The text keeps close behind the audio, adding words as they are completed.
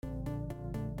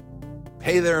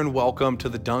Hey there and welcome to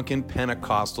the Duncan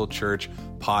Pentecostal Church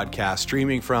podcast,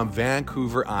 streaming from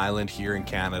Vancouver Island here in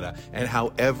Canada. And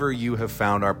however you have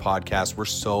found our podcast, we're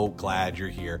so glad you're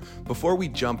here. Before we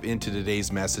jump into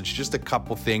today's message, just a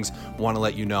couple things I want to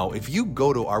let you know. If you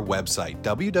go to our website,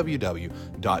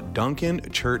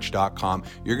 www.duncanchurch.com,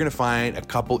 you're going to find a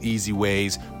couple easy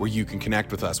ways where you can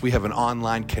connect with us. We have an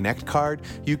online connect card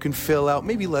you can fill out,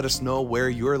 maybe let us know where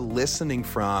you're listening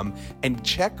from, and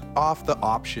check off the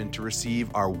option to receive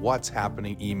our What's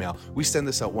Happening email. We send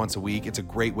this out once a week. It's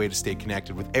a great way to stay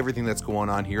connected with everything that's going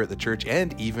on here at the church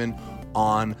and even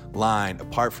online.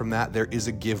 Apart from that, there is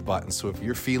a give button. So if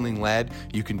you're feeling led,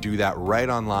 you can do that right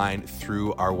online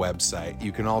through our website.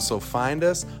 You can also find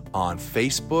us on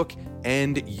Facebook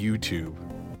and YouTube.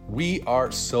 We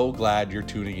are so glad you're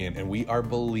tuning in, and we are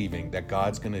believing that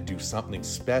God's going to do something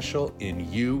special in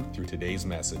you through today's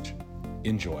message.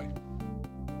 Enjoy.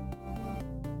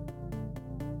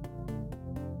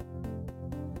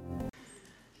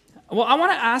 Well, I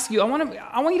want to ask you, I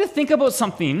want you to think about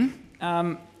something,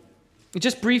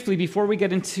 just briefly before we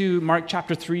get into Mark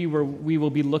chapter 3, where we will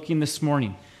be looking this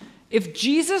morning. If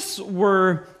Jesus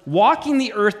were walking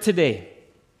the earth today,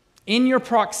 in your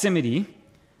proximity,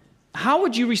 how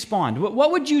would you respond?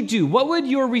 What would you do? What would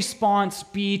your response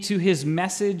be to his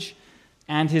message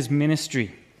and his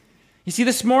ministry? You see,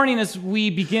 this morning as we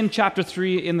begin chapter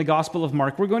 3 in the Gospel of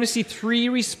Mark, we're going to see three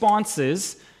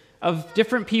responses of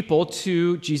different people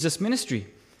to Jesus' ministry.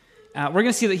 We're going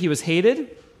to see that he was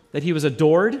hated, that he was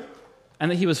adored, and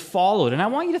that he was followed. And I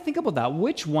want you to think about that.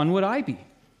 Which one would I be?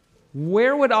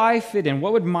 Where would I fit in?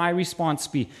 What would my response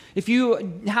be? If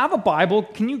you have a Bible,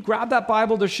 can you grab that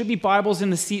Bible? There should be Bibles in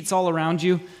the seats all around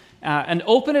you. And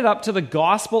open it up to the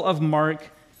Gospel of Mark,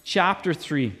 chapter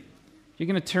 3. You're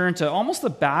going to turn to almost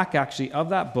the back, actually, of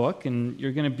that book, and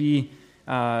you're going to be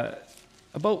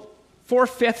about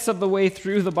 4/5 of the way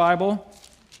through the Bible,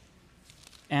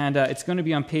 and it's going to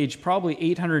be on page probably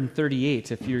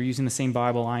 838 if you're using the same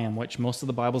Bible I am, which most of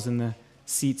the Bibles in the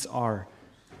seats are.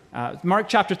 Mark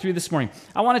chapter 3 this morning.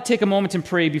 I want to take a moment and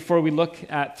pray before we look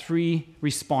at three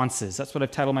responses. That's what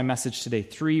I've titled my message today,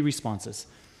 three responses.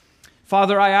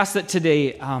 Father, I ask that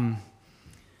today,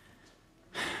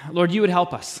 Lord, you would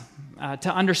help us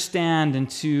to understand and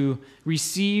to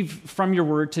receive from your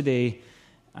word today,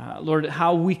 Lord,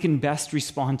 how we can best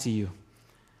respond to you.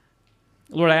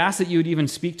 Lord, I ask that you would even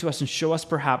speak to us and show us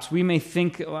perhaps. We may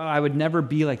think, well, I would never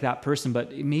be like that person,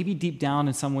 but maybe deep down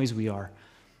in some ways we are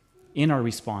in our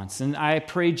response. And I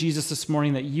pray, Jesus, this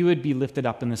morning that you would be lifted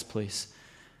up in this place,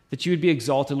 that you would be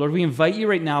exalted. Lord, we invite you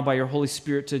right now by your Holy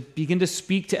Spirit to begin to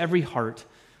speak to every heart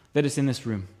that is in this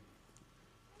room.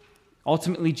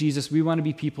 Ultimately, Jesus, we want to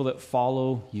be people that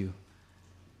follow you.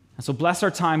 And so bless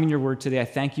our time in your word today. I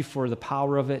thank you for the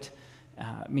power of it.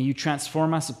 May you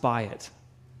transform us by it.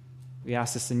 We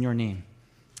ask this in your name.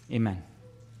 Amen.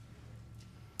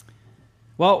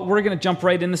 Well, we're going to jump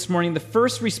right in this morning. The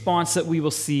first response that we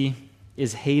will see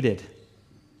is hated.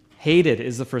 Hated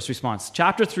is the first response.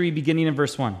 Chapter 3, beginning in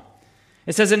verse 1.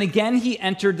 It says, "And again he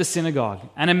entered the synagogue,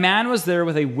 and a man was there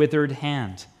with a withered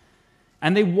hand.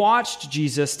 And they watched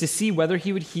Jesus to see whether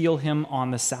he would heal him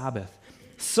on the Sabbath,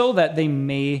 so that they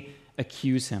may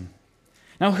accuse him."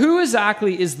 Now, who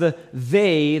exactly is the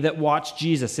they that watched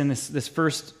Jesus in this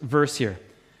first verse here?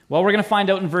 Well, we're going to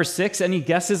find out in verse 6. Any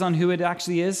guesses on who it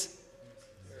actually is?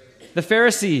 The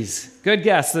Pharisees. Good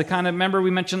guess. The kind of, remember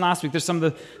we mentioned last week, there's some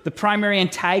of the primary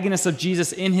antagonists of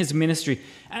Jesus in his ministry.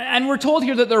 And we're told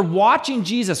here that they're watching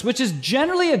Jesus, which is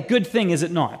generally a good thing, is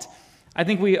it not? I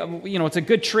think it's a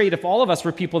good trait if all of us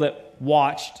were people that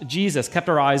watched Jesus, kept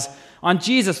our eyes on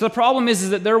Jesus. The problem is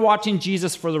that they're watching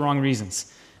Jesus for the wrong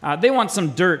reasons. They want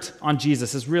some dirt on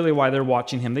Jesus is really why they're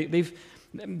watching him. They've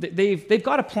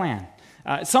got a plan.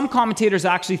 Some commentators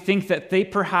actually think that they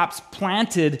perhaps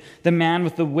planted the man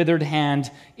with the withered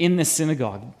hand in the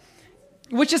synagogue,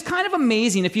 which is kind of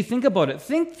amazing if you think about it.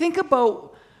 Think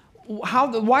about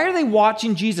why are they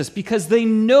watching Jesus? Because they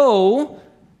know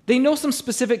some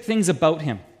specific things about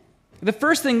him. The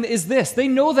first thing is this. They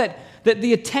know that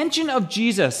the attention of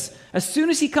Jesus, as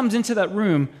soon as he comes into that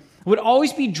room, would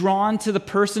always be drawn to the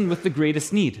person with the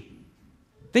greatest need.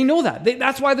 They know that.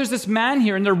 That's why there's this man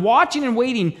here, and they're watching and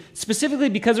waiting specifically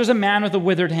because there's a man with a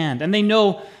withered hand, and they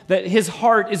know that his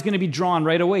heart is going to be drawn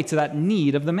right away to that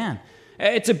need of the man.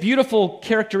 It's a beautiful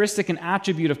characteristic and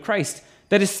attribute of Christ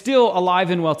that is still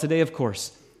alive and well today, of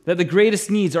course, that the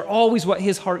greatest needs are always what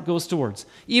his heart goes towards,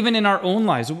 even in our own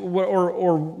lives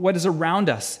or what is around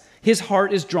us. His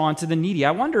heart is drawn to the needy.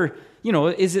 I wonder,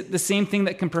 is it the same thing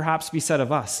that can perhaps be said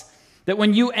of us? That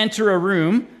when you enter a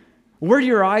room, where do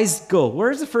your eyes go?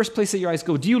 Where's the first place that your eyes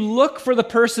go? Do you look for the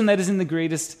person that is in the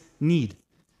greatest need?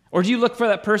 Or do you look for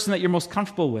that person that you're most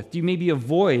comfortable with? Do you maybe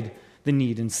avoid the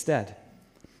need instead?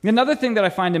 Another thing that I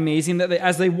find amazing, that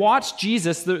as they watch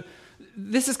Jesus,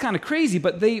 this is kind of crazy,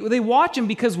 but they watch him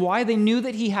because why? They knew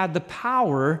that he had the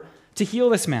power to heal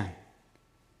this man.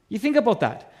 You think about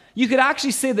that. You could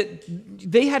actually say that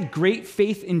they had great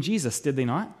faith in Jesus, did they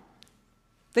not?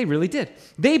 They really did.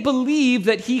 They believed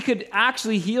that he could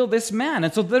actually heal this man,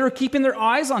 and so they were keeping their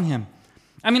eyes on him.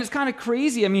 I mean, it's kind of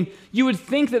crazy. I mean, you would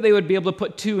think that they would be able to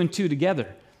put two and two together.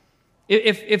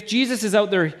 If Jesus is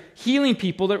out there healing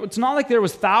people, it's not like there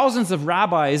was thousands of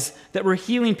rabbis that were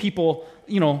healing people,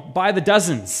 by the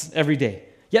dozens every day.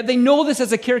 Yet they know this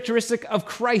as a characteristic of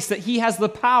Christ, that he has the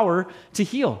power to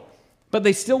heal. But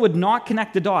they still would not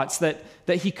connect the dots that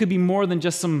he could be more than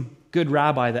just some good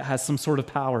rabbi that has some sort of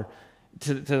power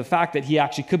to the fact that he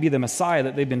actually could be the Messiah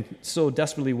that they've been so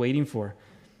desperately waiting for.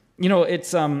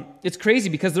 It's crazy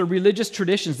because their religious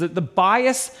traditions, the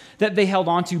bias that they held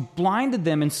onto blinded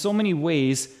them in so many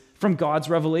ways from God's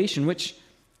revelation, which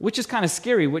is kind of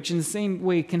scary, which in the same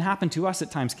way can happen to us at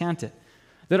times, can't it?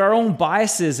 That our own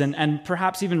biases and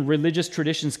perhaps even religious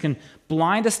traditions can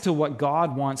blind us to what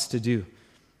God wants to do.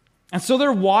 And so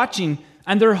they're watching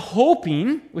and they're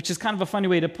hoping, which is kind of a funny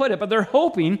way to put it, but they're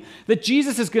hoping that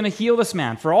Jesus is going to heal this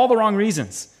man for all the wrong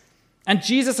reasons. And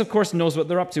Jesus, of course, knows what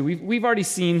they're up to. We've already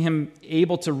seen him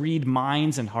able to read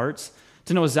minds and hearts,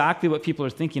 to know exactly what people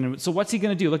are thinking. And so what's he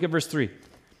going to do? Look at verse 3.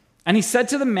 And he said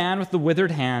to the man with the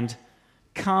withered hand,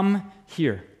 "Come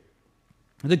here."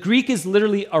 The Greek is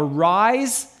literally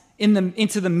arise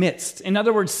into the midst. In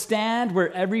other words, stand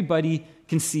where everybody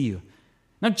can see you.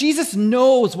 Now, Jesus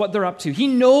knows what they're up to. He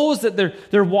knows that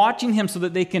they're watching him so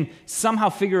that they can somehow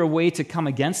figure a way to come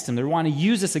against him. They want to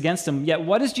use this against him. Yet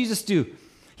what does Jesus do?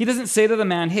 He doesn't say to the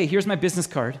man, "Hey, here's my business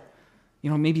card.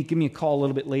 Maybe give me a call a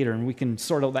little bit later and we can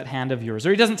sort out that hand of yours." Or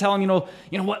he doesn't tell him,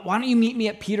 what, why don't you meet me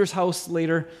at Peter's house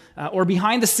later or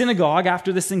behind the synagogue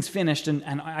after this thing's finished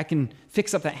and I can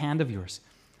fix up that hand of yours.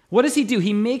 What does he do?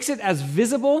 He makes it as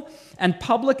visible and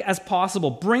public as possible,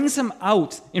 brings him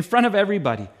out in front of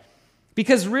everybody.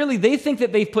 Because really, they think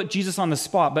that they've put Jesus on the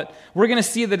spot, but we're going to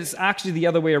see that it's actually the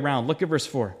other way around. Look at verse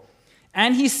 4.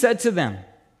 And he said to them,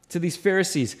 to these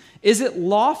Pharisees, "Is it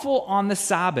lawful on the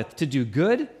Sabbath to do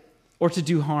good or to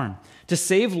do harm, to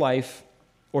save life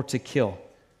or to kill?"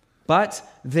 But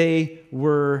they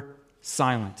were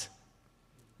silent.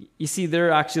 You see,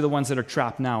 they're actually the ones that are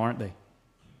trapped now, aren't they?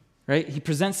 Right? He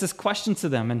presents this question to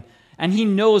them, and he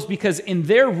knows because in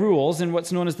their rules, in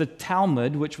what's known as the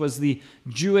Talmud, which was the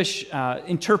Jewish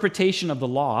interpretation of the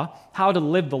law, how to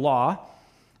live the law,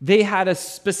 they had a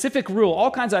specific rule, all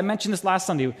kinds of, I mentioned this last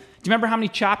Sunday. Do you remember how many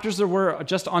chapters there were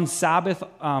just on Sabbath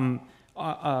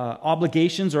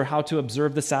obligations or how to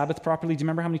observe the Sabbath properly? Do you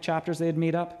remember how many chapters they had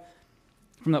made up?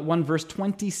 From that one verse,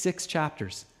 26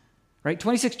 chapters, right?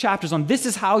 26 chapters on this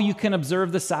is how you can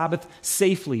observe the Sabbath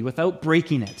safely without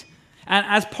breaking it. And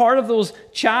as part of those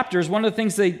chapters, one of the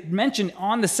things they mentioned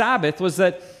on the Sabbath was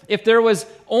that if there was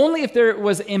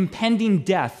impending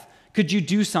death, could you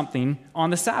do something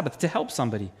on the Sabbath to help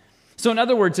somebody? So in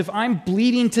other words, if I'm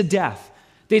bleeding to death,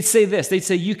 they'd say this. They'd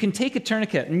say, you can take a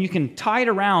tourniquet and you can tie it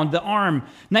around the arm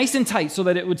nice and tight so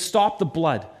that it would stop the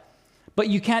blood. But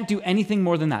you can't do anything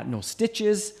more than that. No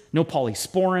stitches, no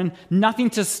polysporin, nothing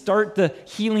to start the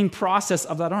healing process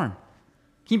of that arm.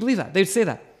 Can you believe that? They'd say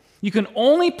that. You can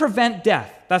only prevent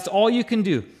death. That's all you can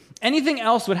do. Anything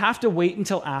else would have to wait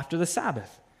until after the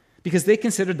Sabbath because they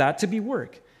considered that to be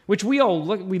work, which we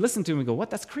listen to and we go,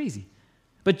 what? That's crazy.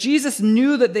 But Jesus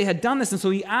knew that they had done this, and so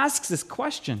he asks this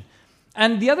question.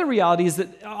 And the other reality is that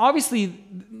obviously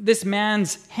this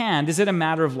man's hand, is it a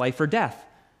matter of life or death?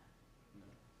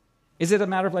 Is it a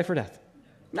matter of life or death?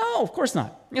 No, of course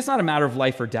not. It's not a matter of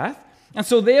life or death. And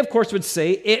so they, of course, would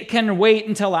say it can wait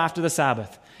until after the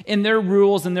Sabbath. In their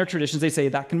rules and their traditions, they say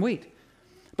that can wait.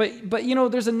 But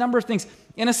there's a number of things.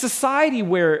 In a society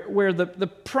where the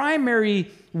primary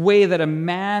way that a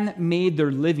man made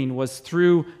their living was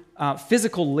through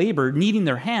physical labor, needing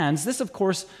their hands, this, of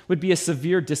course, would be a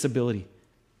severe disability.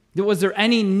 Was there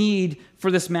any need for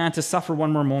this man to suffer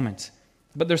one more moment?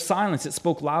 But their silence, it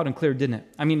spoke loud and clear, didn't it?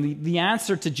 I mean, the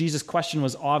answer to Jesus' question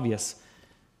was obvious.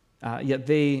 Yet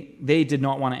they did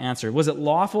not want to answer. Was it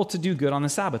lawful to do good on the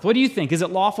Sabbath? What do you think? Is it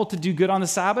lawful to do good on the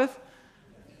Sabbath?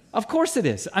 Of course it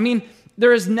is. I mean,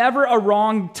 there is never a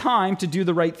wrong time to do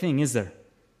the right thing, is there?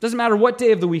 Doesn't matter what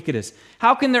day of the week it is.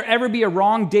 How can there ever be a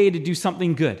wrong day to do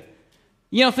something good?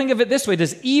 Think of it this way.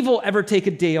 Does evil ever take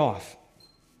a day off?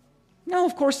 No,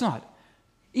 of course not.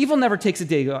 Evil never takes a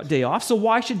day off, so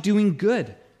why should doing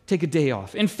good take a day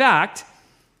off. In fact,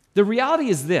 the reality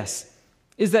is this,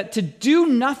 is that to do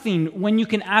nothing when you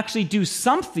can actually do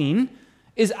something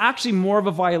is actually more of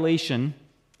a violation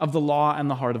of the law and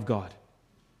the heart of God.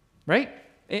 Right?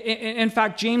 In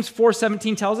fact, James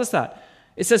 4:17 tells us that.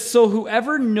 It says, so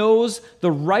whoever knows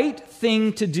the right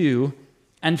thing to do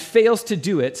and fails to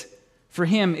do it, for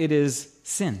him it is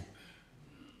sin.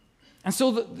 And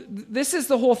so this is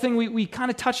the whole thing. We kind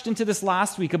of touched into this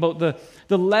last week about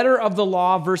the letter of the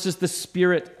law versus the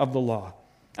spirit of the law.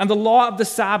 And the law of the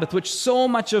Sabbath, which so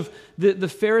much of the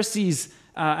Pharisees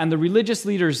and the religious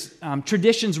leaders'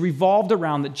 traditions revolved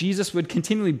around, that Jesus would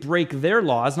continually break their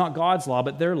laws, not God's law,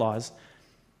 but their laws.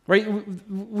 Right?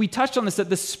 We touched on this, that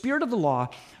the spirit of the law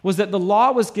was that the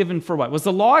law was given for what? Was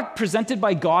the law presented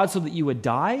by God so that you would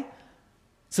die?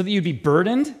 So that you'd be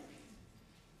burdened?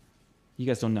 You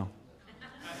guys don't know.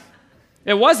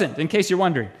 It wasn't, in case you're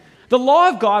wondering. The law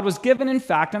of God was given, in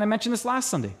fact, and I mentioned this last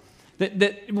Sunday,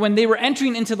 that when they were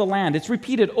entering into the land, it's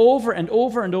repeated over and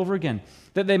over and over again,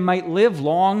 that they might live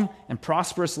long and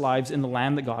prosperous lives in the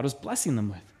land that God was blessing them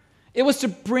with. It was to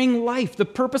bring life. The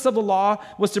purpose of the law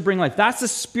was to bring life. That's the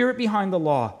spirit behind the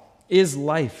law, is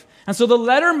life. And so the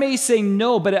letter may say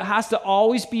no, but it has to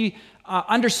always be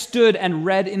understood and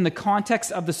read in the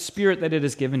context of the spirit that it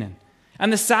is given in.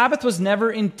 And the Sabbath was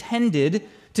never intended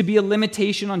to be a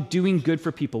limitation on doing good for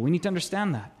people. We need to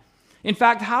understand that. In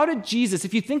fact, how did Jesus,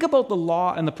 if you think about the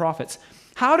law and the prophets,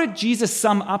 how did Jesus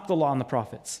sum up the law and the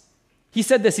prophets? He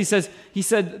said this, he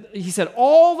said,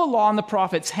 all the law and the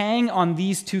prophets hang on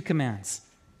these two commands.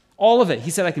 All of it.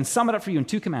 He said, I can sum it up for you in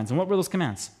two commands. And what were those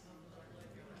commands?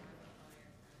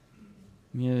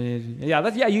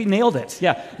 Yeah, you nailed it.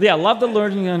 Yeah, love the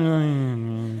Lord.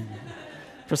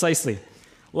 Precisely.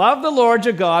 Love the Lord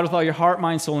your God with all your heart,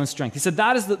 mind, soul, and strength. He said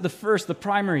that is the first, the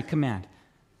primary command.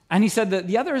 And he said that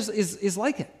the other is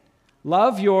like it.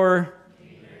 Love your...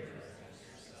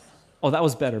 Oh, that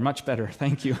was better, much better.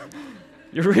 Thank you.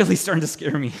 You're really starting to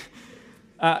scare me.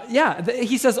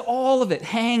 He says all of it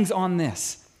hangs on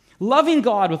this. Loving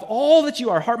God with all that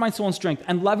you are, heart, mind, soul, and strength,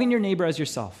 and loving your neighbor as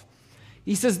yourself.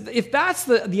 He says, if that's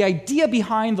the idea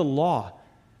behind the law,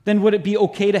 then would it be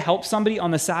okay to help somebody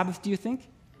on the Sabbath, do you think?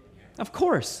 Of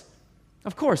course.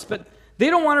 But they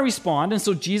don't want to respond, and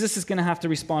so Jesus is going to have to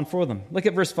respond for them. Look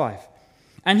at verse 5.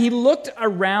 And he looked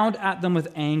around at them with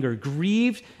anger,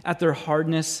 grieved at their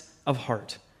hardness of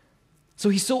heart. So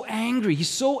he's so angry.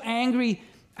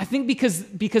 I think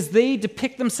because they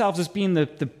depict themselves as being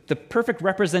the perfect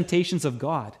representations of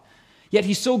God. Yet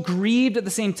he's so grieved at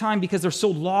the same time because they're so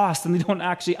lost and they don't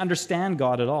actually understand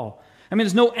God at all. I mean,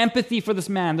 there's no empathy for this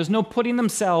man. There's no putting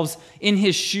themselves in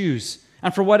his shoes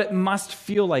and for what it must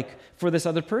feel like for this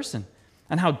other person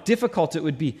and how difficult it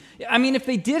would be. I mean, if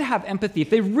they did have empathy, if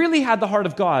they really had the heart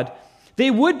of God,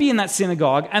 they would be in that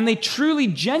synagogue and they truly,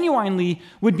 genuinely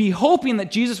would be hoping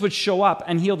that Jesus would show up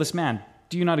and heal this man.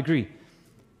 Do you not agree?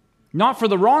 Not for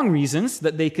the wrong reasons,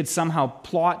 that they could somehow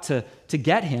plot to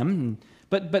get him,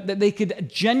 but that they could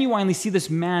genuinely see this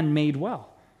man made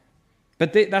well.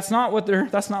 But that's not what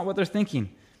they're thinking.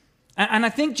 And I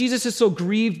think Jesus is so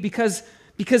grieved because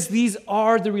these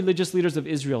are the religious leaders of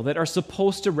Israel that are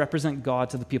supposed to represent God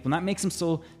to the people. And that makes him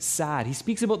so sad. He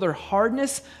speaks about their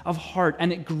hardness of heart,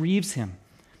 and it grieves him.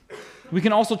 We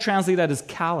can also translate that as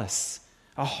callous,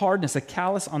 a hardness, a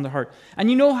callous on the heart. And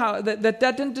you know how that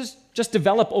didn't just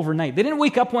develop overnight. They didn't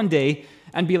wake up one day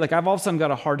and be like, I've all of a sudden got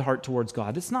a hard heart towards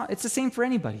God. It's not. It's the same for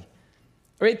anybody.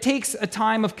 Or it takes a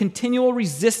time of continual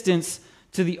resistance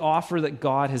to the offer that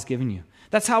God has given you.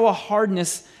 That's how a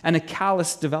hardness and a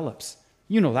callous develops.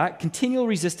 You know that. Continual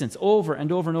resistance over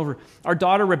and over and over. Our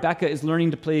daughter Rebecca is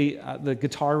learning to play the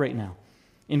guitar right now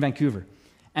in Vancouver.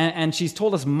 And she's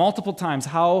told us multiple times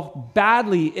how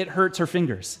badly it hurts her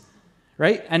fingers.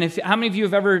 Right? And how many of you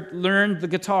have ever learned the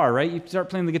guitar, right? You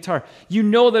start playing the guitar. You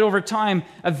know that over time,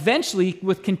 eventually,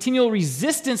 with continual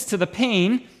resistance to the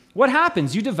pain, what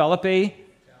happens? You develop a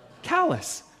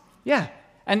callus. Yeah.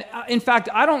 And in fact,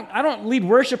 I don't lead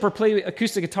worship or play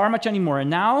acoustic guitar much anymore. And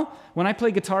now, when I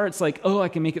play guitar, it's like, I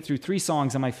can make it through 3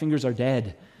 songs and my fingers are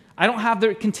dead. I don't have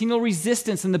the continual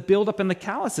resistance and the buildup and the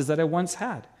calluses that I once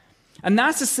had. And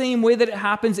that's the same way that it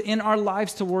happens in our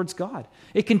lives towards God.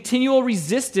 A continual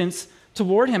resistance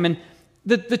toward him. And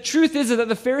the truth is that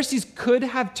the Pharisees could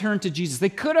have turned to Jesus. They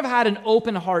could have had an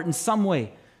open heart in some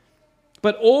way.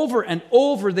 But over and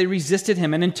over, they resisted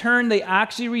him. And in turn, they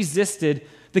actually resisted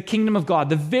the kingdom of God,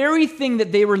 the very thing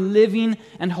that they were living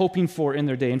and hoping for in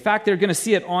their day. In fact, they're going to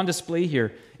see it on display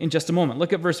here in just a moment.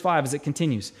 Look at verse 5 as it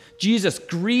continues. Jesus,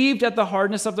 grieved at the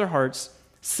hardness of their hearts,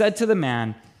 said to the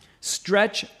man,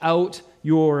 stretch out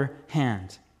your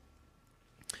hand.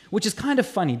 which is kind of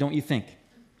funny, don't you think?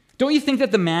 Don't you think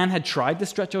that the man had tried to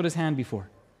stretch out his hand before?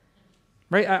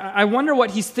 Right? I wonder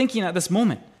what he's thinking at this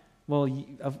moment. Well,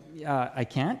 I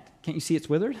can't. Can't you see it's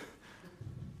withered?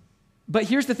 But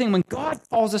here's the thing. When God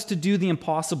calls us to do the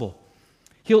impossible,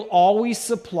 he'll always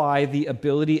supply the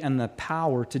ability and the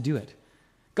power to do it.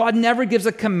 God never gives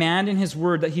a command in his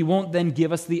word that he won't then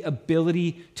give us the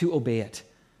ability to obey it.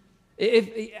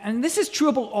 And this is true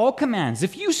about all commands.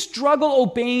 If you struggle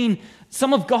obeying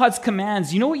some of God's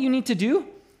commands, you know what you need to do?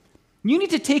 You need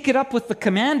to take it up with the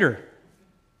commander.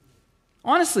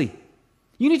 Honestly.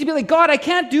 You need to be like, God, I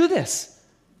can't do this.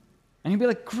 And he'll be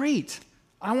like, great.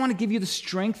 I want to give you the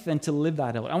strength then to live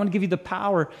that out. I want to give you the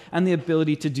power and the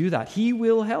ability to do that. He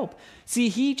will help. See,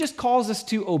 he just calls us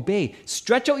to obey.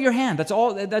 Stretch out your hand. That's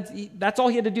all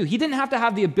he had to do. He didn't have to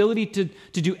have the ability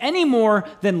to do any more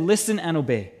than listen and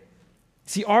obey.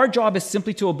 See, our job is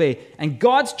simply to obey, and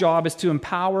God's job is to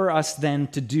empower us then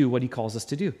to do what he calls us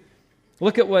to do.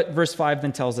 Look at what verse 5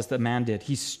 then tells us that man did.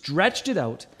 He stretched it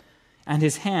out, and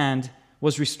his hand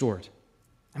was restored.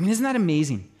 I mean, isn't that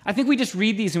amazing? I think we just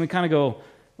read these and we kind of go,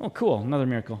 oh, cool, another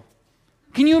miracle.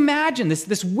 Can you imagine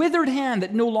this withered hand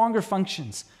that no longer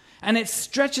functions? And it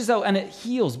stretches out and it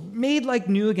heals, made like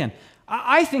new again.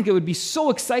 I think it would be so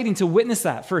exciting to witness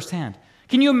that firsthand.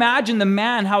 Can you imagine the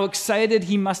man, how excited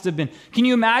he must have been? Can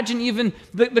you imagine even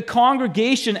the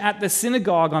congregation at the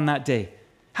synagogue on that day?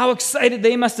 How excited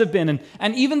they must have been.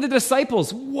 And even the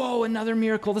disciples, whoa, another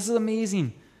miracle. This is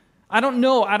amazing. I don't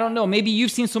know. Maybe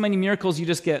you've seen so many miracles you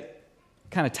just get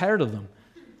kind of tired of them.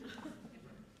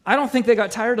 I don't think they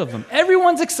got tired of them.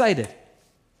 Everyone's excited.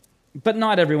 But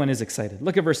not everyone is excited.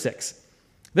 Look at verse 6.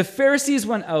 The Pharisees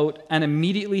went out and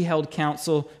immediately held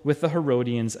counsel with the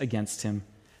Herodians against him,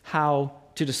 how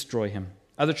to destroy him.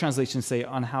 Other translations say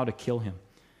on how to kill him.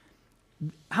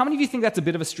 How many of you think that's a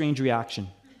bit of a strange reaction?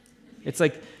 It's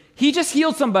like, he just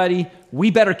healed somebody,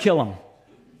 we better kill him.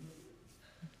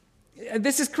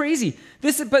 This is crazy.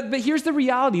 But here's the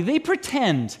reality. They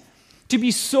pretend to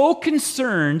be so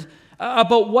concerned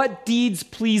about what deeds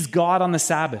please God on the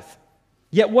Sabbath.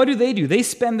 Yet what do? They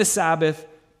spend the Sabbath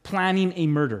planning a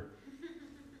murder.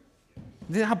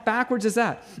 How backwards is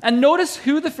that? And notice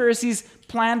who the Pharisees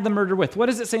planned the murder with. What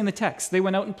does it say in the text? They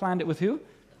went out and planned it with who?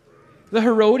 The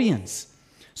Herodians.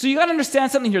 So you got to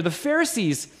understand something here. The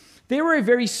Pharisees, they were a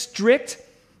very strict,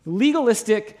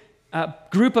 legalistic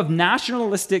group of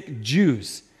nationalistic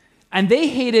Jews. And they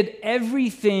hated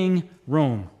everything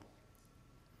Rome.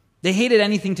 They hated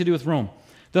anything to do with Rome.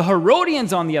 The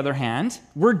Herodians, on the other hand,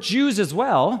 were Jews as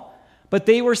well, but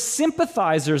they were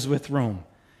sympathizers with Rome.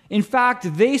 In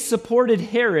fact, they supported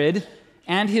Herod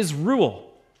and his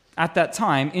rule at that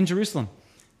time in Jerusalem.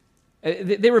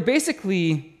 They were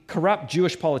basically corrupt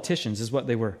Jewish politicians, is what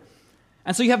they were.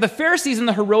 And so you have the Pharisees and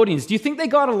the Herodians. Do you think they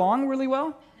got along really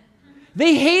well?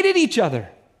 They hated each other.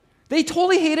 They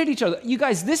totally hated each other. You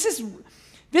guys, this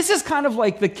is kind of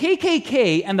like the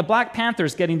KKK and the Black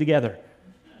Panthers getting together.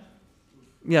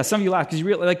 Yeah, some of you laugh because you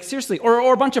realize, like, seriously,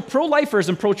 or a bunch of pro-lifers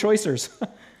and pro-choicers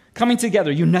coming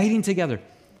together, uniting together.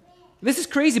 This is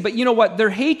crazy, but you know what? Their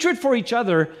hatred for each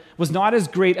other was not as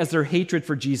great as their hatred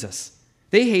for Jesus.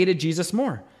 They hated Jesus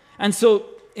more. And so,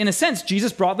 in a sense,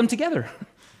 Jesus brought them together.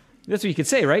 That's what you could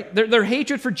say, right? Their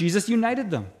hatred for Jesus united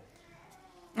them.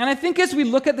 And I think as we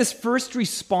look at this first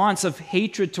response of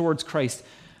hatred towards Christ,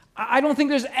 I don't think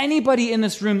there's anybody in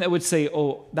this room that would say,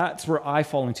 oh, that's where I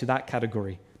fall into that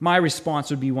category. My response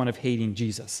would be one of hating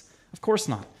Jesus. Of course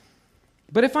not.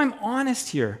 But if I'm honest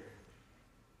here,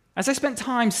 as I spent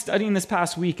time studying this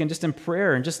past week and just in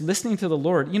prayer and just listening to the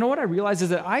Lord, you know what I realized is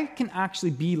that I can actually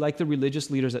be like the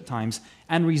religious leaders at times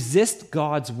and resist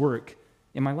God's work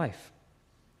in my life.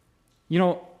 You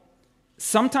know,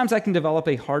 sometimes I can develop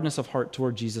a hardness of heart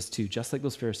toward Jesus too, just like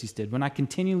those Pharisees did, when I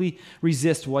continually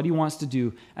resist what he wants to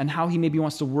do and how he maybe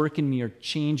wants to work in me or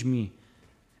change me.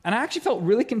 And I actually felt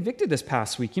really convicted this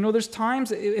past week. You know, there's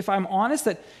times, if I'm honest,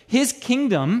 that his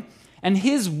kingdom and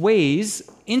his ways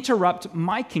interrupt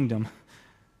my kingdom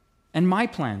and my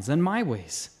plans and my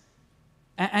ways.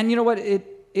 And you know what?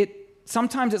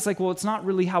 Sometimes it's like, well, it's not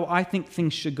really how I think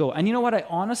things should go. And you know what?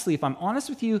 If I'm honest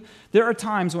with you, there are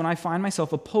times when I find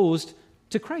myself opposed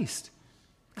to Christ,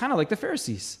 kind of like the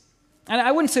Pharisees. And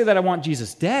I wouldn't say that I want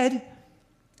Jesus dead,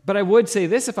 but I would say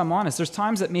this, if I'm honest, there's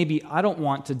times that maybe I don't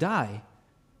want to die.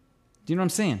 Do you know what I'm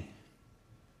saying?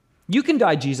 You can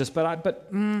die, Jesus, but I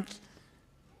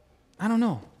don't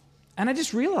know. And I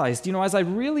just realized, you know, as I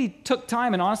really took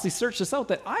time and honestly searched this out,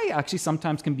 that I actually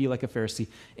sometimes can be like a Pharisee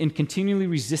in continually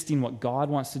resisting what God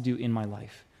wants to do in my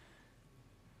life.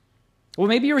 Well,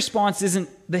 maybe your response isn't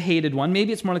the hated one.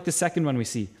 Maybe it's more like the second one we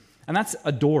see, and that's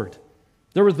adored.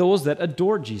 There were those that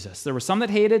adored Jesus. There were some that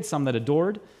hated, some that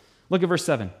adored. Look at verse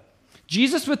 7.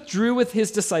 Jesus withdrew with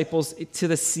his disciples to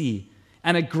the sea,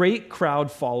 and a great crowd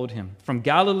followed him from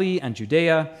Galilee and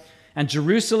Judea and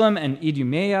Jerusalem and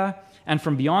Idumea and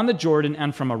from beyond the Jordan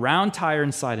and from around Tyre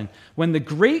and Sidon. When the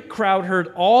great crowd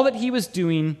heard all that he was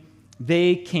doing,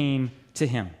 they came to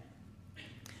him.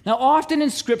 Now, often in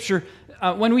Scripture,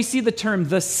 when we see the term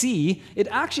the sea, it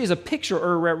actually is a picture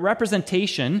or a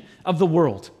representation of the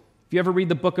world. If you ever read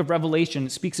the book of Revelation,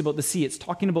 it speaks about the sea. It's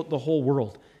talking about the whole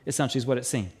world, essentially, is what it's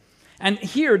saying. And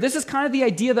here, this is kind of the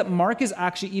idea that Mark is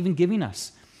actually even giving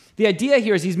us. The idea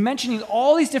here is he's mentioning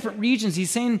all these different regions.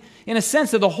 He's saying, in a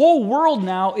sense, that the whole world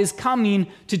now is coming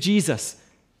to Jesus.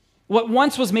 What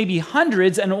once was maybe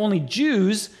hundreds and only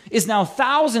Jews is now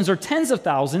thousands or tens of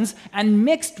thousands and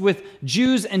mixed with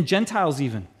Jews and Gentiles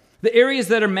even. The areas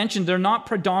that are mentioned, they're not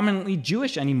predominantly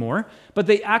Jewish anymore, but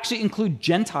they actually include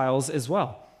Gentiles as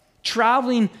well.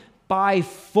 Traveling by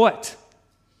foot.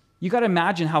 You got to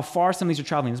imagine how far some of these are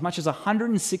traveling, as much as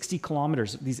 160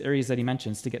 kilometers, these areas that he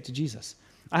mentions, to get to Jesus.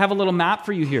 I have a little map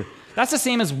for you here. That's the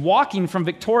same as walking from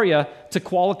Victoria to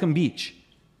Qualicum Beach.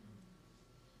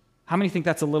 How many think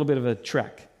that's a little bit of a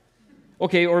trek?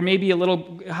 Okay, or maybe a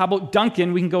little, how about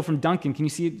Duncan? We can go from Duncan. Can you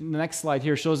see the next slide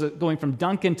here shows it going from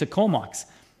Duncan to Comox.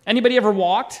 Anybody ever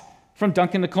walked from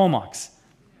Duncan to Comox?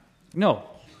 No.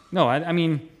 I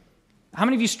mean, how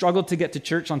many of you struggled to get to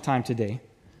church on time today?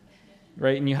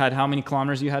 Right, and you had how many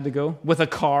kilometers you had to go with a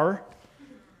car?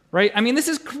 Right? I mean, this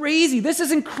is crazy. This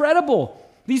is incredible.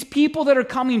 These people that are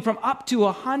coming from up to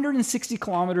 160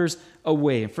 kilometers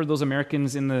away. For those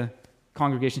Americans in the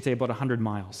congregation today, about 100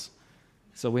 miles.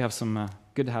 So we have some,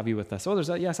 good to have you with us. Oh,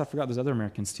 yes, I forgot there's other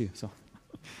Americans too. So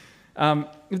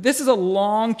this is a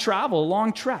long travel, a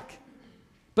long trek.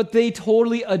 But they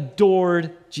totally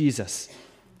adored Jesus.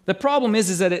 The problem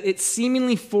is that it's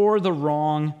seemingly for the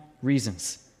wrong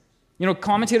reasons. You know,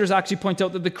 commentators actually point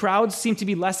out that the crowds seem to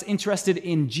be less interested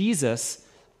in Jesus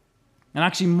and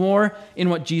actually more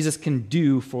in what Jesus can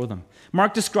do for them.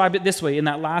 Mark described it this way in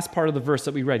that last part of the verse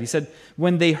that we read. He said,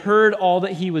 when they heard all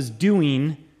that he was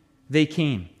doing, they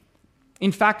came.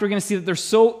 In fact, we're going to see that they're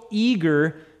so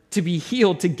eager to be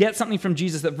healed, to get something from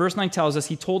Jesus, that verse 9 tells us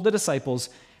he told the disciples,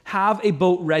 have a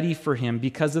boat ready for him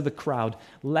because of the crowd,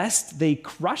 lest they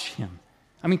crush him.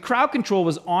 I mean, crowd control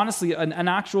was honestly an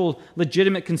actual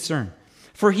legitimate concern.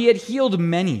 For he had healed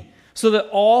many, so that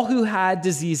all who had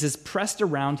diseases pressed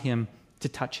around him to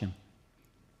touch him.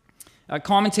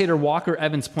 Commentator Walker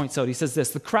Evans points out, he says this,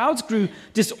 the crowds grew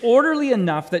disorderly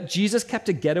enough that Jesus kept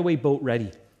a getaway boat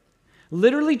ready.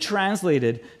 Literally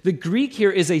translated, the Greek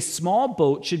here is a small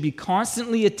boat should be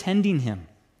constantly attending him.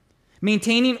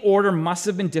 Maintaining order must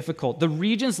have been difficult. The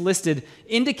regions listed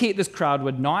indicate this crowd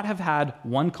would not have had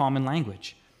one common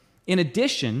language. In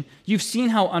addition, you've seen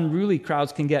how unruly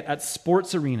crowds can get at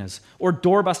sports arenas or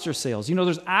doorbuster sales. You know,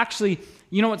 there's actually,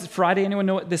 you know what's Friday? Anyone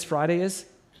know what this Friday is?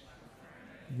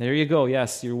 There you go.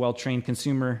 Yes, you're well-trained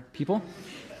consumer people.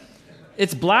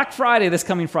 It's Black Friday this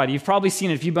coming Friday. You've probably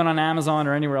seen it. If you've been on Amazon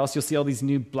or anywhere else, you'll see all these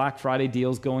new Black Friday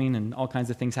deals going and all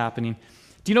kinds of things happening.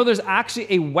 Do you know there's actually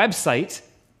a website,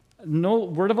 no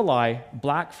word of a lie,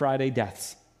 Black Friday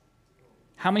deaths?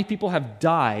 How many people have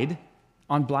died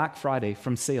on Black Friday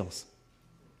from sales?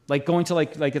 Like going to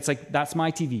like it's like, that's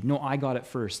my TV. No, I got it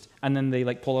first. And then they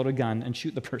like pull out a gun and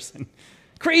shoot the person.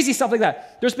 Crazy stuff like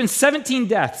that. There's been 17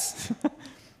 deaths.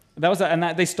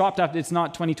 They stopped after, it's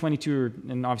not 2022,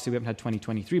 and obviously we haven't had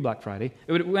 2023 Black Friday.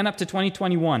 It went up to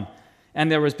 2021.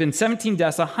 And there has been 17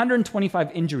 deaths,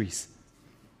 125 injuries.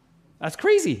 That's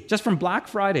crazy, just from Black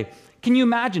Friday. Can you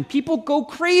imagine? People go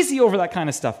crazy over that kind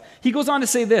of stuff. He goes on to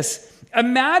say this,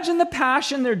 imagine the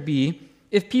passion there'd be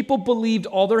if people believed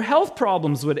all their health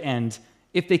problems would end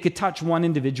if they could touch one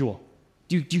individual.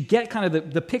 Do you get kind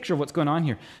of the picture of what's going on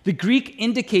here? The Greek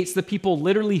indicates that people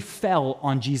literally fell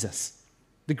on Jesus.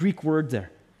 The Greek word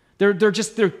there.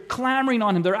 They're clamoring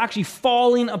on him. They're actually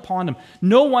falling upon him.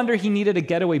 No wonder he needed a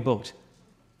getaway boat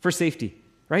for safety,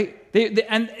 right?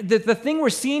 The thing we're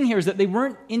seeing here is that they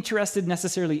weren't interested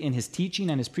necessarily in his teaching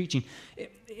and his preaching.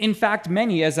 In fact,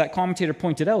 many, as that commentator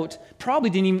pointed out, probably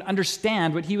didn't even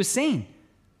understand what he was saying.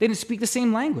 They didn't speak the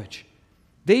same language.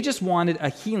 They just wanted a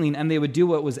healing, and they would do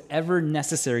what was ever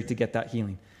necessary to get that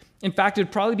healing. In fact, it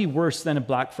would probably be worse than a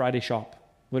Black Friday shop,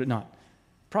 would it not?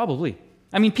 Probably.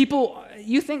 I mean,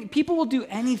 you think people will do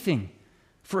anything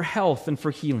for health and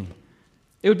for healing.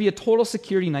 It would be a total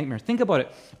security nightmare. Think about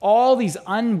it. All these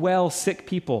unwell, sick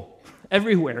people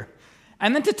everywhere.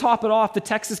 And then to top it off, the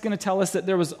text is going to tell us that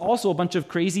there was also a bunch of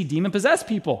crazy demon-possessed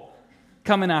people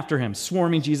coming after him,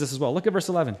 swarming Jesus as well. Look at verse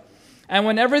 11. And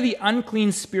whenever the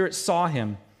unclean spirit saw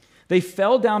him, They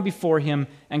fell down before him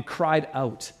and cried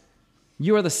out,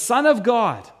 "You are the Son of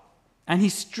God." And he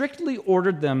strictly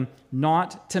ordered them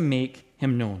not to make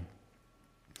him known.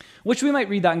 Which we might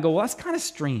read that and go, well, that's kind of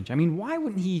strange. I mean, why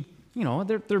wouldn't he,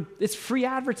 it's free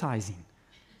advertising,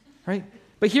 right?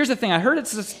 But here's the thing. I heard it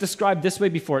described this way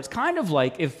before. It's kind of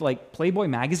like if Playboy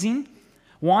magazine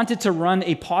wanted to run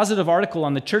a positive article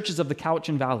on the churches of the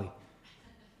Cowichan Valley.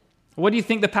 What do you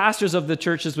think the pastors of the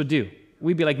churches would do?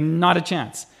 We'd be like, not a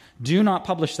chance. Do not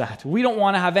publish that. We don't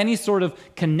want to have any sort of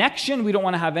connection. We don't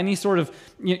want to have any sort of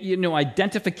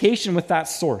identification with that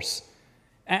source.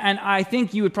 And I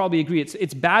think you would probably agree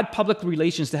it's bad public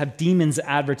relations to have demons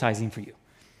advertising for you.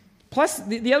 Plus,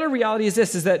 the other reality is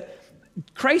this, is that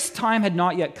Christ's time had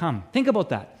not yet come. Think about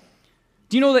that.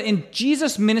 Do you know that in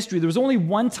Jesus' ministry, there was only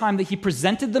one time that he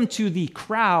presented them to the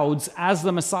crowds as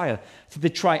the Messiah, to the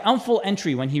triumphal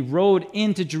entry when he rode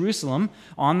into Jerusalem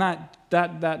on that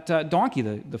donkey,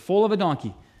 the foal of a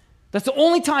donkey. That's the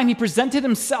only time he presented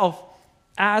himself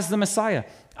as the Messiah.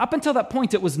 Up until that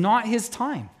point, it was not his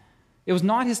time. It was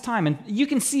not his time. And you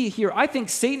can see here, I think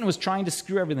Satan was trying to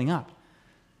screw everything up.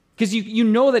 Because you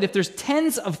know that if there's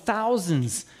tens of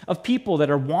thousands of people that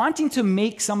are wanting to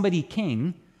make somebody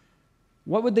king,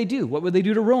 what would they do? What would they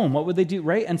do to Rome? What would they do,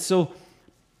 right? And so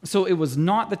it was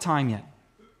not the time yet.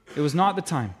 It was not the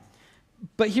time.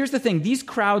 But here's the thing. These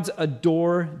crowds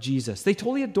adore Jesus. They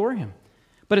totally adore him.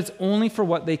 But it's only for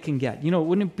what they can get. It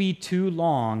wouldn't be too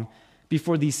long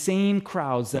before these same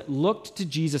crowds that looked to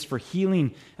Jesus for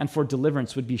healing and for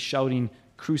deliverance would be shouting,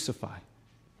 "Crucify,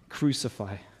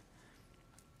 crucify."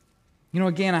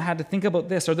 Again, I had to think about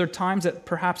this. Are there times that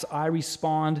perhaps I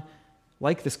respond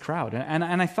like this crowd? And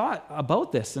I thought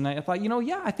about this, and I thought,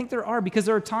 yeah, I think there are, because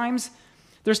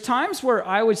there's times where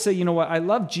I would say, I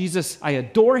love Jesus, I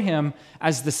adore him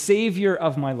as the Savior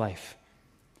of my life.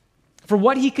 For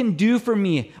what he can do for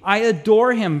me, I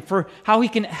adore him for how he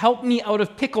can help me out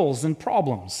of pickles and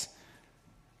problems.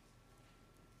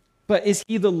 But is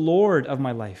he the Lord of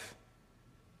my life?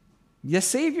 Yes,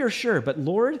 Savior, sure, but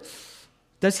Lord?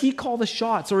 Does he call the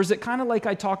shots? Or is it kind of like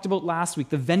I talked about last week,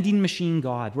 the vending machine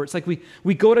God, where it's like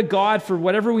we go to God for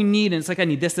whatever we need, and it's like, I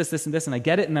need this, this, this, and this, and I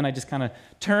get it, and then I just kind of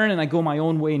turn and I go my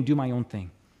own way and do my own thing.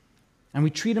 And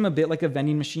we treat him a bit like a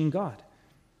vending machine God.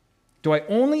 Do I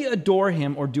only adore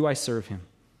him or do I serve him?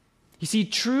 You see,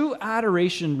 true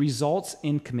adoration results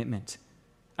in commitment.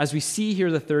 As we see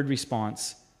here, the third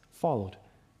response followed.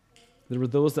 There were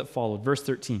those that followed. Verse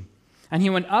 13. And he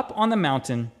went up on the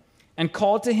mountain and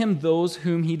called to him those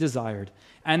whom he desired,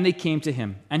 and they came to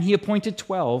him. And he appointed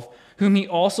 12, whom he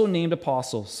also named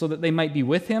apostles, so that they might be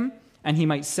with him, and he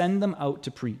might send them out to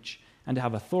preach, and to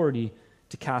have authority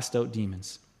to cast out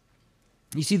demons.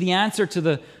 You see, the answer to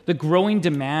the growing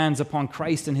demands upon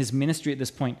Christ and his ministry at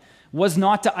this point was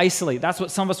not to isolate. That's what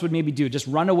some of us would maybe do, just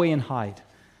run away and hide.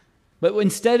 But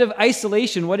instead of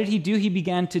isolation, what did he do? He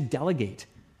began to delegate.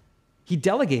 He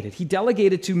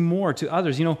delegated to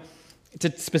others. To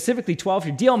specifically 12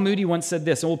 here. D.L. Moody once said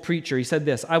this, an old preacher, he said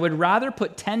this, "I would rather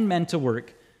put 10 men to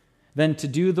work than to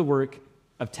do the work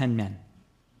of 10 men.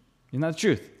 Isn't that the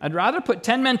truth? I'd rather put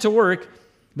 10 men to work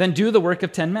than do the work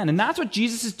of 10 men. And that's what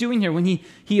Jesus is doing here when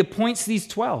he appoints these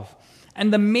 12.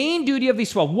 And the main duty of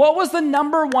these 12, what was the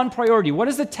number one priority? What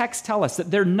does the text tell us that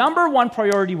their number one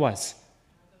priority was?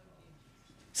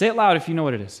 Say it loud if you know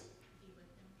what it is.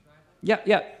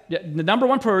 Yeah. The number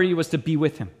one priority was to be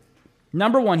with him.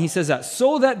 Number one, he says that,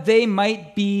 so that they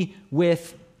might be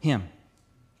with him.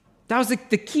 That was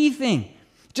the key thing.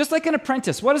 Just like an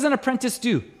apprentice. What does an apprentice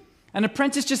do? An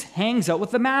apprentice just hangs out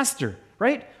with the master,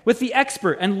 right? With the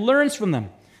expert and learns from them.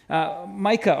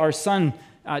 Micah, our son,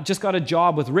 just got a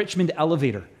job with Richmond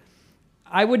Elevator.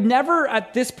 I would never,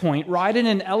 at this point, ride in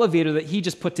an elevator that he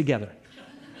just put together.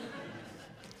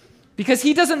 Because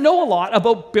he doesn't know a lot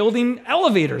about building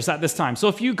elevators at this time. So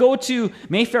if you go to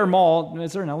Mayfair Mall,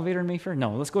 is there an elevator in Mayfair?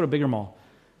 No, let's go to a bigger mall.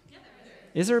 Yeah,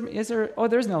 there is. Is there? Oh,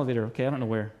 there's an elevator. Okay, I don't know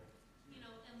where.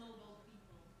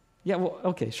 Yeah, well,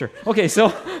 okay, sure. Okay,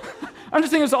 so I'm just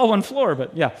thinking it's all one floor,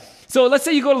 but yeah. So let's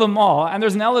say you go to the mall and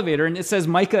there's an elevator and it says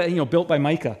Micah, built by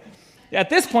Micah. At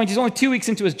this point, he's only 2 weeks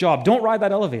into his job. Don't ride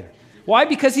that elevator. Why?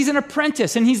 Because he's an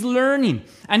apprentice and he's learning.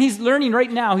 And he's learning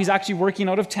right now. He's actually working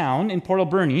out of town in Port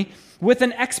Alberni with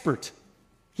an expert.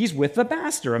 He's with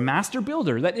a master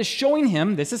builder that is showing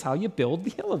him this is how you build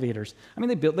the elevators. I mean,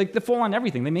 they build like the full-on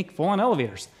everything. They make full-on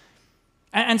elevators.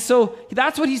 And so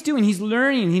that's what he's doing. He's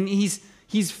learning.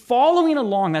 He's following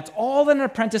along. That's all that an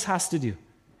apprentice has to do,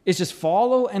 is just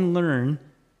follow and learn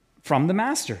from the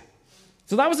master.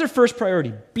 So that was their first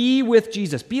priority. Be with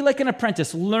Jesus. Be like an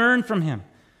apprentice. Learn from him.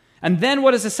 And then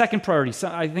what is the second priority? So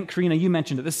I think, Karina, you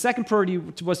mentioned it. The second priority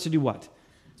was to do what?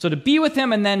 So to be with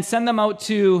him and then send them out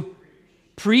to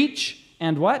preach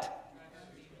and what?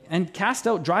 And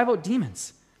drive out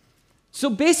demons. So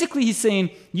basically he's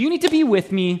saying, you need to be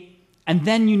with me and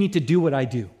then you need to do what I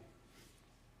do.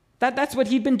 That's what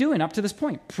he'd been doing up to this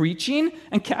point, preaching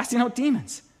and casting out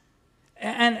demons.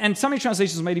 And some of your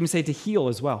translations might even say to heal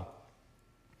as well.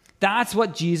 That's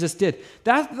what Jesus did.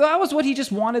 That was what he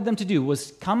just wanted them to do,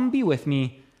 was come be with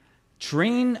me,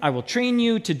 I will train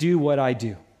you to do what I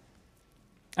do.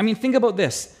 I mean, think about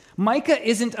this. Micah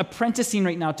isn't apprenticing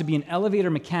right now to be an elevator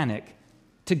mechanic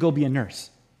to go be a nurse.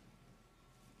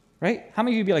 Right? How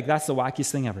many of you would be like, that's the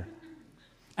wackiest thing ever?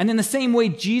 And in the same way,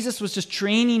 Jesus was just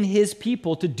training his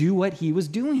people to do what he was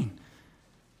doing.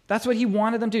 That's what he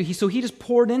wanted them to do. So he just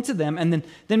poured into them, and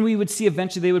then we would see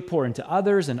eventually they would pour into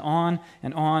others, and on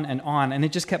and on and on. And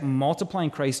it just kept multiplying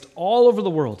Christ all over the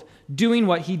world, doing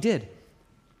what he did.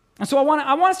 And so I want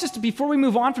us just to, before we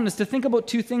move on from this, to think about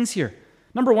two things here.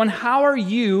 Number one, how are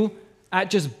you at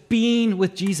just being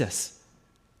with Jesus?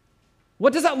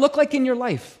 What does that look like in your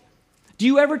life? Do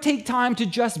you ever take time to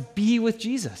just be with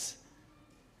Jesus?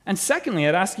 And secondly,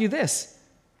 I'd ask you this.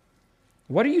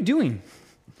 What are you doing?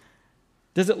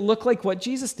 Does it look like what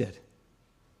Jesus did?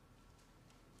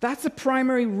 That's the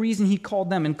primary reason he called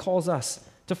them and calls us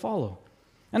to follow.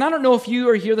 And I don't know if you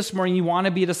are here this morning, you want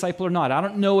to be a disciple or not. I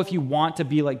don't know if you want to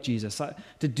be like Jesus,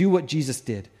 to do what Jesus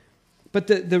did. But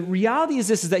the reality is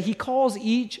this, is that he calls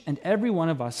each and every one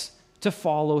of us to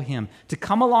follow him, to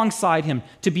come alongside him,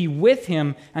 to be with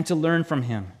him, and to learn from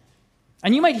him.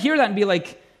 And you might hear that and be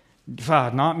like,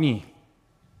 not me.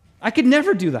 I could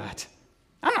never do that.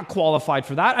 I'm not qualified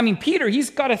for that. I mean, Peter,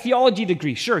 he's got a theology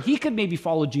degree. Sure, he could maybe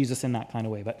follow Jesus in that kind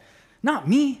of way, but not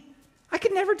me. I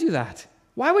could never do that.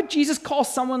 Why would Jesus call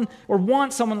someone or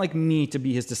want someone like me to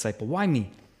be his disciple? Why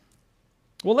me?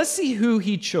 Well, let's see who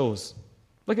he chose.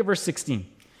 Look at verse 16.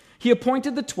 He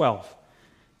appointed the 12.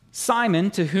 Simon,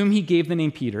 to whom he gave the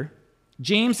name Peter,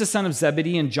 James, the son of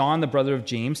Zebedee, and John, the brother of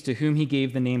James, to whom he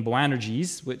gave the name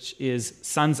Boanerges, which is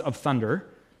sons of thunder,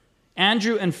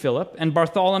 Andrew and Philip, and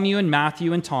Bartholomew and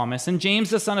Matthew and Thomas, and James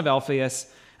the son of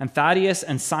Alphaeus, and Thaddeus,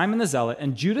 and Simon the Zealot,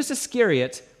 and Judas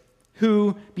Iscariot,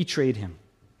 who betrayed him.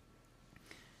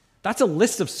 That's a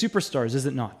list of superstars, is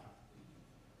it not?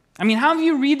 I mean, how do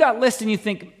you read that list and you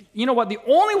think, you know what, the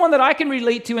only one that I can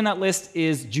relate to in that list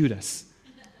is Judas.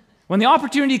 When the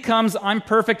opportunity comes, I'm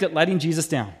perfect at letting Jesus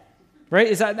down,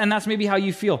 right? And that's maybe how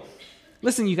you feel.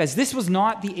 Listen, you guys, this was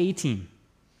not the A team.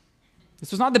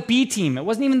 This was not the B team. It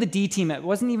wasn't even the D team. It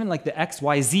wasn't even like the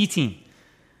XYZ team.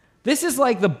 This is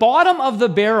like the bottom of the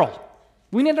barrel.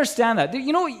 We need to understand that.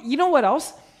 You know what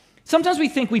else? Sometimes we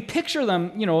picture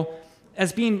them,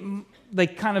 as being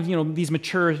like kind of, these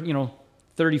mature,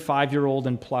 35-year-old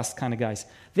and plus kind of guys.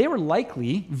 They were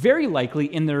very likely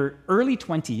in their early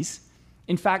 20s.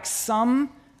 In fact, some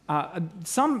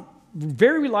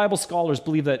very reliable scholars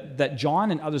believe that John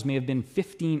and others may have been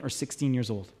 15 or 16 years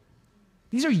old.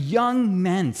 These are young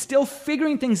men still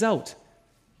figuring things out.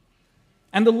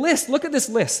 And the list, look at this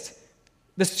list,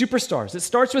 the superstars. It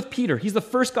starts with Peter. He's the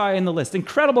first guy in the list.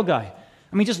 Incredible guy.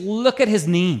 I mean, just look at his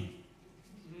name.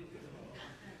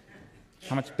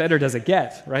 How much better does it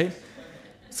get, right?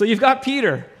 So you've got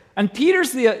Peter. And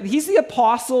he's the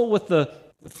apostle with the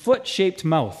foot-shaped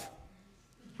mouth,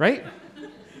 right?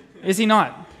 Is he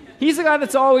not? He's the guy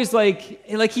that's always like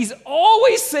he's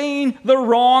always saying the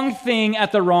wrong thing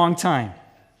at the wrong time.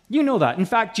 You know that. In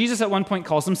fact, Jesus at one point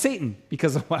calls him Satan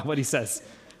because of what he says,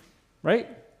 right?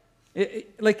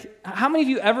 How many of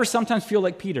you ever sometimes feel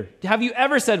like Peter? Have you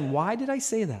ever said, why did I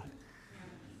say that?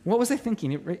 What was I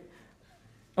thinking? Right?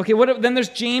 Okay, then there's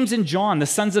James and John, the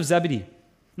sons of Zebedee.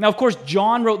 Now, of course,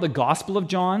 John wrote the Gospel of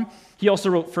John. He also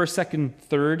wrote 1st, 2nd,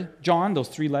 3rd John, those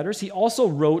 3 letters. He also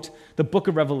wrote the book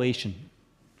of Revelation.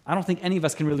 I don't think any of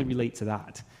us can really relate to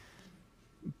that.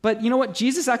 But you know what?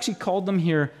 Jesus actually called them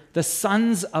here the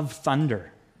sons of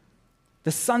thunder.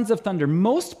 The sons of thunder.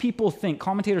 Most people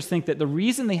commentators think that the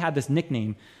reason they had this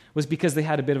nickname was because they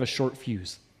had a bit of a short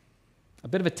fuse, a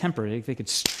bit of a temper. They could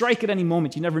strike at any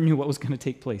moment. You never knew what was going to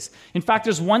take place. In fact,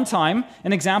 there's one time,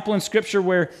 an example in Scripture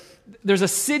where there's a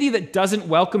city that doesn't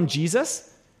welcome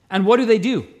Jesus, and what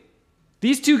do?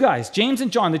 These two guys, James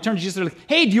and John, they turn to Jesus, they're like,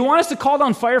 hey, do you want us to call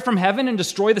down fire from heaven and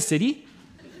destroy the city?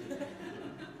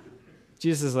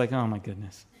 Jesus is like, oh my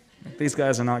goodness. These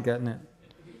guys are not getting it.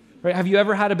 Right? Have you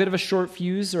ever had a bit of a short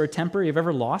fuse or a temper? You've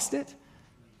ever lost it?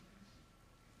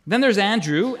 Then there's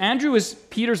Andrew. Andrew is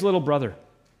Peter's little brother.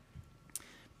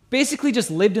 Basically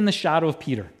just lived in the shadow of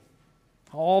Peter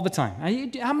all the time.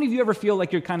 How many of you ever feel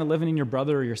like you're kind of living in your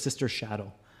brother or your sister's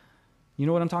shadow? You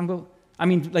know what I'm talking about? I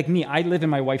mean, like me, I live in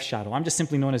my wife's shadow. I'm just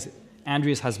simply known as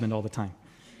Andrea's husband all the time.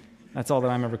 That's all that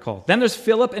I'm ever called. Then there's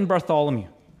Philip and Bartholomew,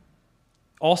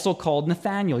 also called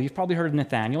Nathanael. You've probably heard of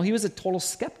Nathanael. He was a total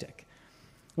skeptic.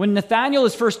 When Nathanael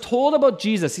is first told about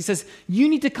Jesus, he says, you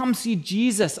need to come see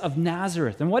Jesus of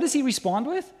Nazareth. And what does he respond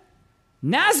with?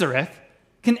 Nazareth?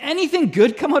 Can anything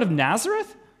good come out of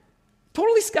Nazareth?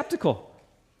 Totally skeptical.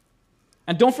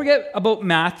 And don't forget about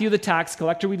Matthew, the tax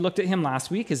collector. We looked at him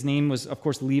last week. His name was, of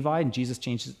course, Levi, and Jesus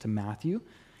changed it to Matthew.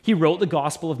 He wrote the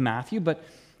Gospel of Matthew, but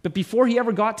before he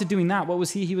ever got to doing that, what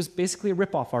was he? He was basically a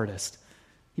ripoff artist.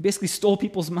 He basically stole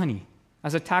people's money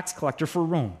as a tax collector for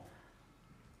Rome.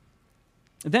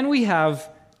 Then we have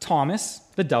Thomas,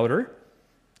 the doubter.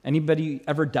 Anybody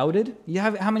ever doubted?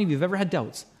 How many of you have ever had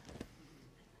doubts?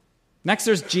 Next,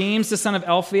 there's James, the son of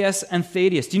Alphaeus, and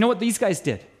Thaddeus. Do you know what these guys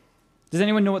did? Does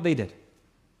anyone know what they did?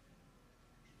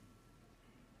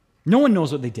 No one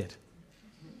knows what they did.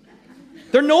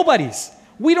 They're nobodies.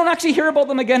 We don't actually hear about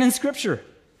them again in Scripture.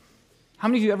 How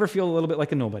many of you ever feel a little bit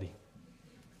like a nobody?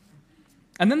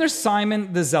 And then there's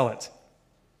Simon the Zealot.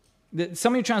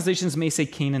 Some of your translations may say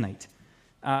Canaanite.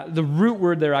 The root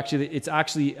word there, it's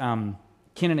actually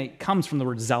Canaanite comes from the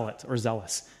word zealot or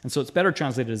zealous. And so it's better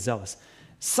translated as zealous.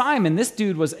 Simon, this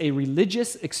dude was a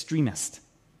religious extremist.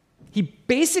 He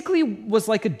basically was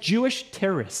like a Jewish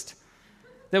terrorist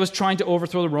that was trying to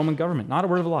overthrow the Roman government. Not a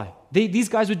word of a lie. These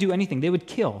guys would do anything. They would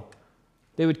kill.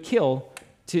 They would kill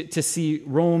to see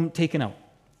Rome taken out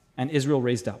and Israel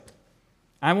raised up.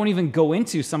 I won't even go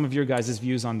into some of your guys'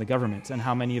 views on the government and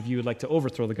how many of you would like to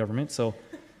overthrow the government. So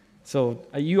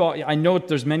you all, I know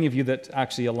there's many of you that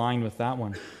actually align with that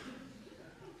one.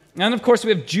 And of course, we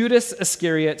have Judas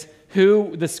Iscariot,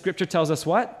 who the Scripture tells us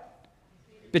what?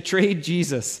 Betrayed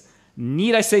Jesus.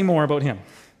 Need I say more about him?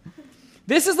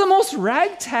 This is the most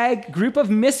ragtag group of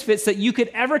misfits that you could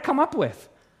ever come up with.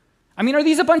 I mean, are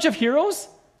these a bunch of heroes?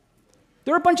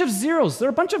 They're a bunch of zeros. They're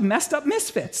a bunch of messed up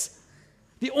misfits.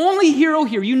 The only hero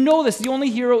here, you know this, the only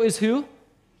hero is who?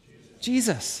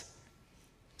 Jesus.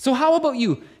 So how about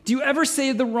you? Do you ever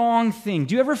say the wrong thing?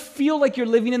 Do you ever feel like you're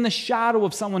living in the shadow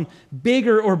of someone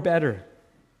bigger or better?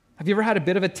 Have you ever had a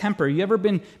bit of a temper? You ever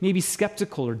been maybe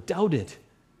skeptical or doubted?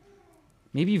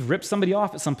 Maybe you've ripped somebody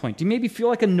off at some point. Do you maybe feel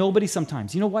like a nobody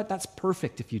sometimes? You know what? That's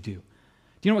perfect if you do. Do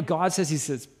you know what God says? He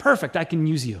says, perfect, I can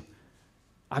use you.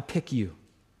 I pick you.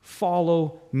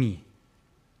 Follow me.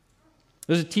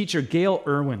 There's a teacher, Gail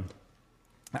Irwin.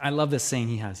 I love this saying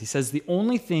he has. He says, the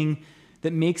only thing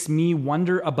that makes me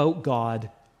wonder about God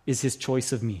is his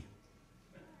choice of me.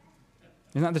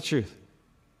 Isn't that the truth?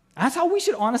 That's how we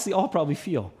should honestly all probably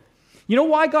feel. You know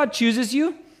why God chooses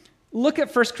you? Look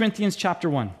at 1 Corinthians chapter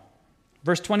 1,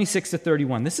 verse 26 to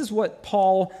 31. This is what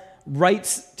Paul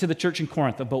writes to the church in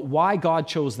Corinth about why God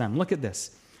chose them. Look at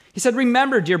this. He said,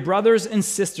 remember, dear brothers and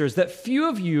sisters, that few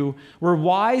of you were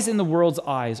wise in the world's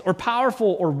eyes, or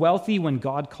powerful or wealthy when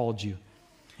God called you.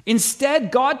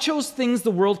 Instead, God chose things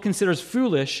the world considers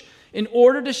foolish in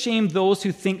order to shame those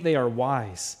who think they are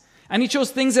wise. And he chose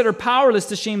things that are powerless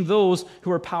to shame those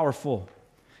who are powerful.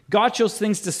 God chose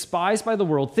things despised by the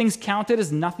world, things counted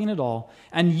as nothing at all,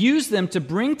 and used them to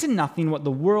bring to nothing what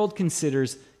the world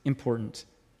considers important.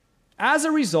 As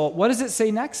a result, what does it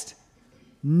say next?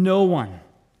 No one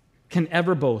can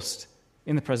ever boast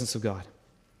in the presence of God.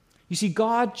 You see,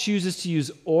 God chooses to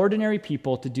use ordinary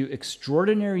people to do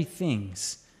extraordinary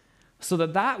things so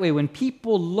that way when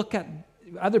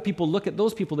other people look at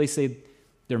those people, they say,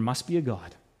 there must be a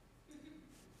God.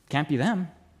 Can't be them.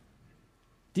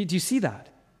 Do you see that?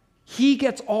 He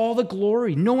gets all the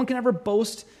glory. No one can ever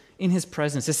boast in his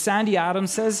presence. As Sandy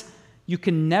Adams says, you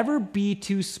can never be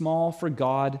too small for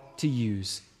God to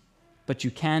use, but you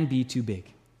can be too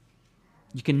big.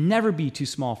 You can never be too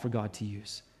small for God to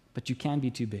use, but you can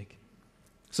be too big.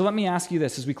 So let me ask you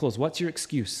this as we close. What's your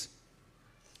excuse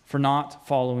for not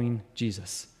following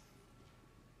Jesus?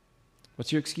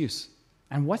 What's your excuse?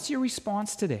 And what's your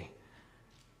response today?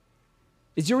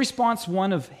 Is your response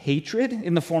one of hatred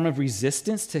in the form of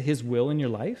resistance to his will in your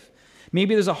life?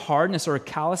 Maybe there's a hardness or a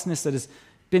callousness that has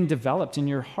been developed in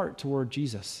your heart toward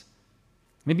Jesus.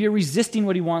 Maybe you're resisting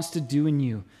what he wants to do in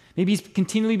you. Maybe he's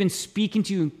continually been speaking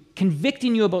to you,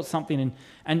 convicting you about something,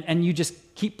 and you just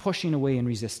keep pushing away and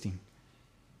resisting.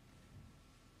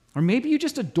 Or maybe you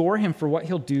just adore him for what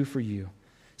he'll do for you,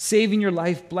 saving your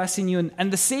life, blessing you.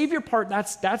 And the Savior part,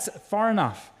 that's far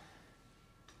enough.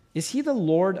 Is he the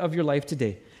Lord of your life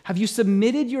today? Have you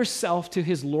submitted yourself to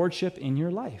his lordship in your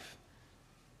life?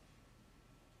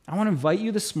 I want to invite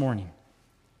you this morning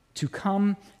to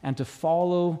come and to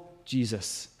follow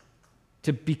Jesus,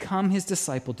 to become his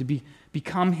disciple, to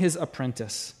become his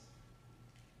apprentice.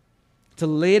 to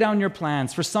lay down your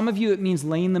plans. For some of you, it means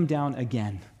laying them down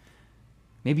again.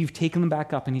 Maybe you've taken them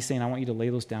back up, and he's saying, I want you to lay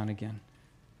those down again.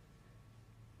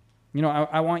 You know,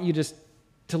 I want you just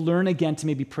to learn again to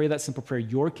maybe pray that simple prayer,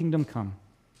 your kingdom come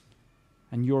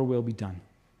and your will be done.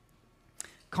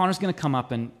 Connor's going to come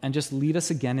up and just lead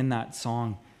us again in that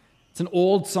song. It's an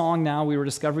old song now. We were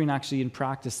discovering actually in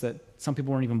practice that some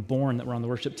people weren't even born that were on the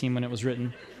worship team when it was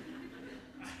written.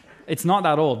 It's not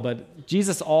that old, but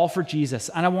Jesus, all for Jesus.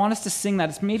 And I want us to sing that.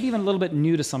 It's maybe even a little bit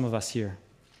new to some of us here.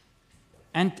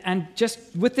 And just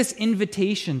with this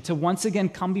invitation to once again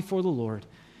come before the Lord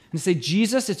and say,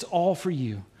 Jesus, it's all for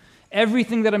you.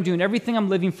 Everything that I'm doing, everything I'm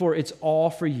living for, it's all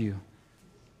for you.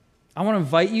 I want to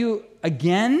invite you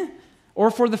again or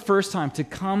for the first time to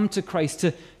come to Christ,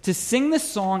 to sing this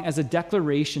song as a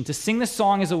declaration, to sing this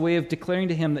song as a way of declaring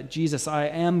to him that, Jesus, I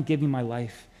am giving my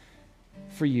life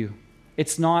for you.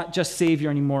 It's not just Savior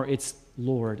anymore, it's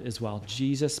Lord as well.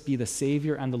 Jesus, be the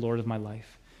Savior and the Lord of my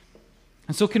life.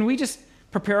 And so can we just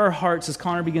prepare our hearts as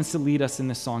Connor begins to lead us in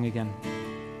this song again.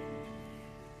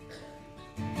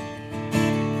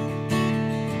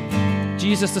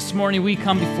 Jesus, this morning we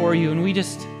come before you and we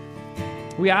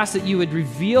ask that you would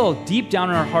reveal deep down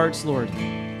in our hearts, Lord,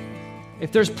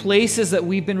 if there's places that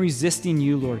we've been resisting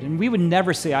you, Lord, and we would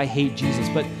never say, I hate Jesus,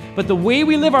 but the way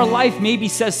we live our life maybe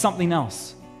says something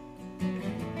else.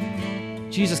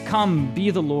 Jesus, come, be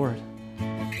the Lord.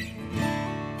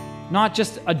 Not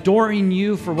just adoring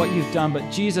you for what you've done,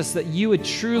 but Jesus, that you would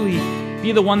truly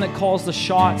be the one that calls the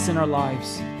shots in our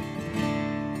lives.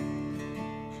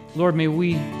 Lord, may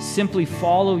we simply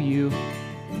follow you.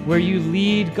 Where you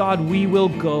lead, God, we will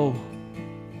go.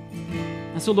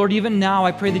 And so, Lord, even now,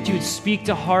 I pray that you would speak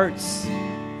to hearts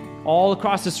all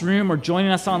across this room or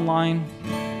joining us online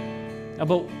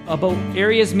about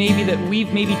areas maybe that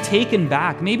we've maybe taken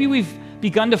back. Maybe we've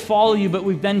begun to follow you, but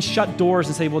we've then shut doors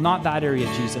and say, well, not that area,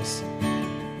 Jesus.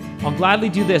 I'll gladly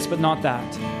do this, but not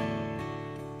that.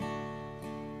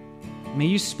 May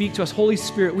you speak to us. Holy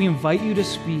Spirit, we invite you to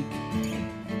speak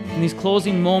in these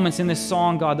closing moments in this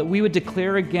song, God, that we would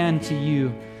declare again to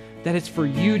you that it's for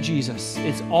you, Jesus.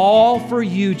 It's all for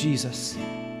you, Jesus.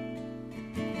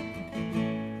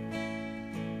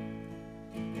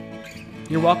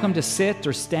 You're welcome to sit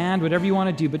or stand, whatever you want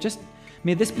to do, but just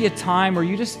may this be a time where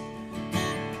you just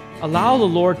allow the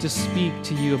Lord to speak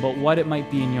to you about what it might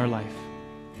be in your life.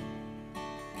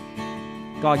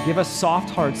 God, give us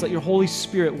soft hearts. Let your Holy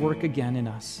Spirit work again in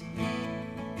us.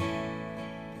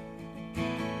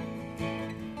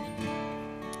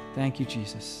 Thank you,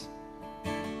 Jesus.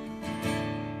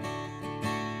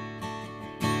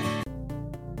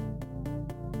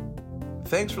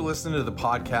 Thanks for listening to the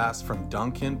podcast from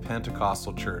Duncan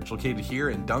Pentecostal Church, located here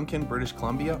in Duncan, British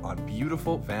Columbia on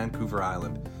beautiful Vancouver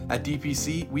Island. At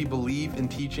DPC, we believe in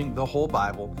teaching the whole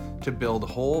Bible to build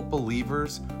whole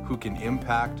believers who can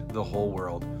impact the whole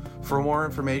world. For more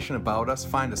information about us,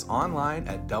 find us online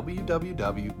at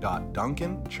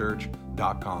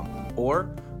www.duncanchurch.com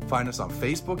or find us on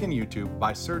Facebook and YouTube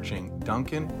by searching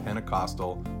Duncan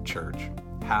Pentecostal Church.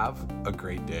 Have a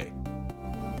great day.